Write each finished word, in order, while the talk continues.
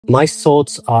My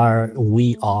thoughts are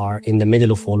we are in the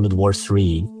middle of World War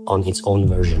III on its own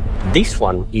version. This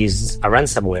one is a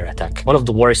ransomware attack, one of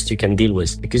the worst you can deal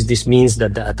with, because this means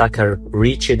that the attacker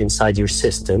reached inside your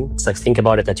system. It's like, think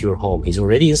about it at your home. He's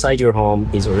already inside your home,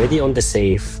 he's already on the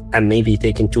safe, and maybe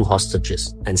taking 2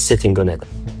 hostages and sitting on it.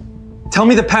 Tell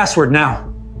me the password now.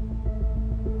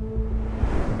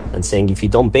 And saying, if you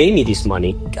don't pay me this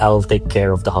money, I'll take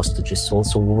care of the hostages. So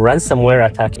ransomware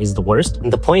attack is the worst.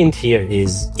 And the point here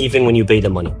is, even when you pay the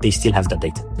money, they still have the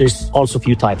data. There's also a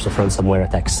few types of ransomware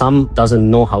attacks. Some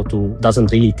doesn't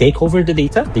really take over the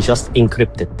data. They just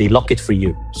encrypt it. They lock it for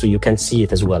you, so you can see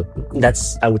it as well.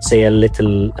 That's, I would say, a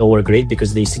little lower grade,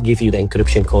 because they give you the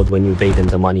encryption code when you pay them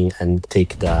the money and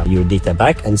take your data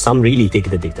back. And some really take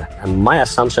the data. And my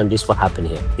assumption, this will happen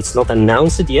here. It's not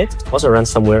announced yet. It was a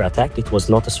ransomware attack. It was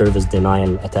not a service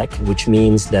denial attack, which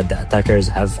means that the attackers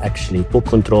have actually took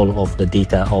control of the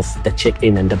data of the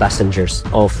check-in and the passengers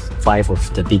of 5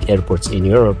 of the big airports in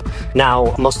Europe.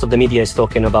 Now, most of the media is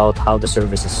talking about how the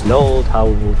service is slowed,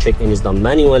 how check-in is done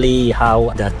manually,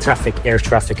 how the air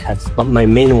traffic has. But my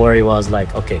main worry was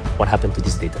like, okay, what happened to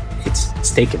this data? It's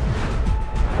taken.